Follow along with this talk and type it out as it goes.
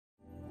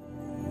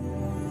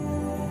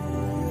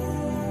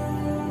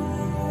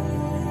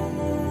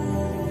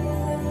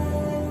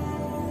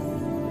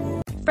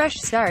fresh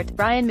start,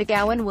 Ryan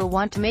McGowan will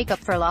want to make up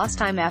for lost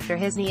time after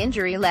his knee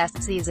injury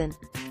last season.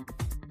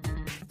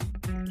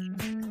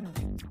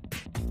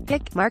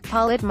 Mark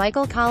Pollitt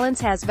MICHAEL Collins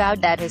has vowed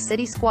that his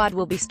City squad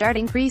will be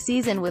starting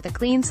pre-season with a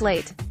clean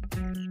slate.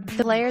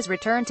 The players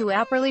return to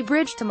Apperley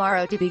Bridge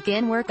tomorrow to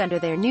begin work under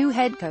their new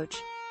head coach.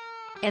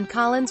 And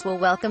Collins will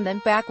welcome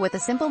them back with a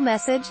simple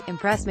message: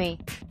 "Impress me."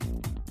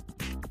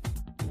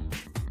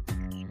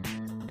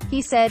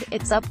 He said,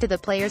 "It's up to the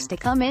players to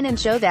come in and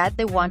show that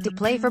they want to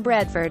play for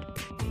Bradford.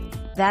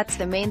 That's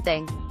the main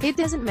thing. It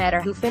doesn't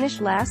matter who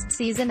finished last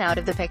season out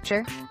of the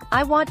picture.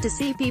 I want to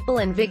see people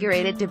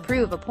invigorated to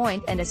prove a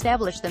point and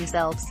establish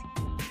themselves.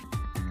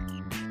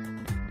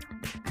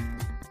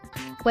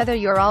 Whether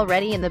you're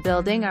already in the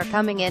building or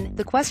coming in,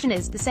 the question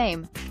is the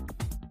same.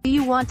 Do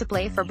you want to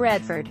play for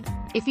Bradford?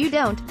 If you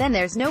don't, then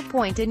there's no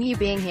point in you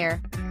being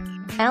here."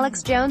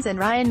 Alex Jones and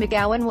Ryan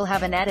McGowan will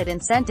have an added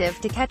incentive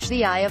to catch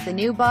the eye of the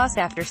new boss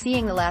after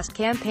seeing the last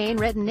campaign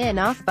written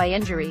off by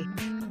injury.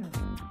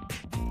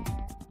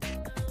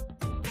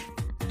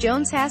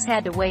 Jones has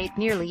had to wait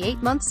nearly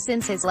 8 months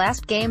since his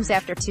last games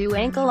after 2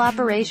 ankle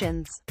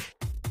operations.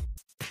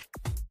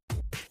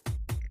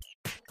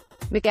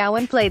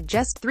 McGowan played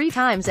just 3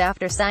 times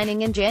after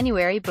signing in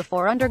January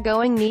before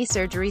undergoing knee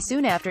surgery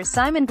soon after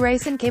Simon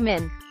Grayson came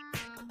in.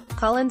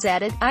 Collins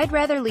added, "I'd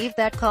rather leave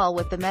that call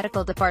with the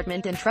medical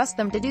department and trust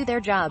them to do their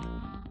job.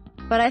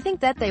 But I think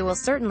that they will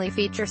certainly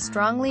feature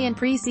strongly in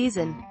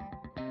pre-season.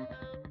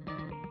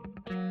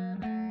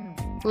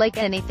 Like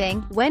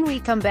anything, when we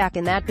come back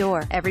in that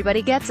door,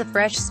 everybody gets a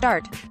fresh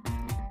start.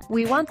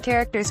 We want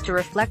characters to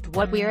reflect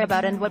what we're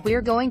about and what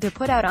we're going to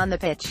put out on the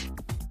pitch.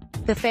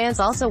 The fans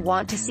also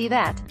want to see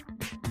that.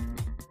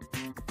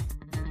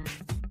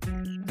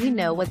 We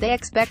know what they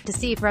expect to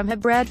see from a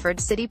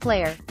Bradford City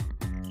player.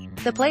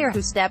 The player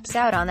who steps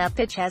out on that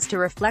pitch has to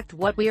reflect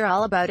what we're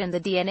all about and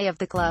the DNA of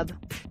the club.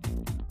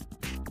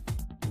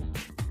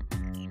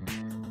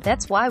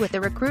 That's why with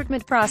the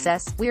recruitment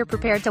process, we're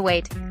prepared to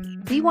wait.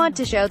 We want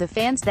to show the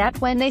fans that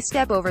when they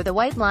step over the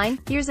white line,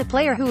 here's a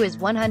player who is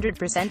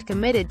 100%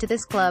 committed to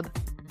this club.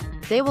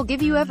 They will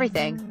give you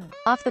everything.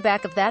 Off the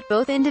back of that,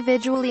 both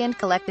individually and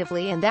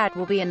collectively, and that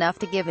will be enough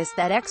to give us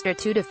that extra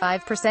 2 to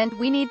 5%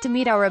 we need to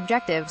meet our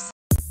objectives."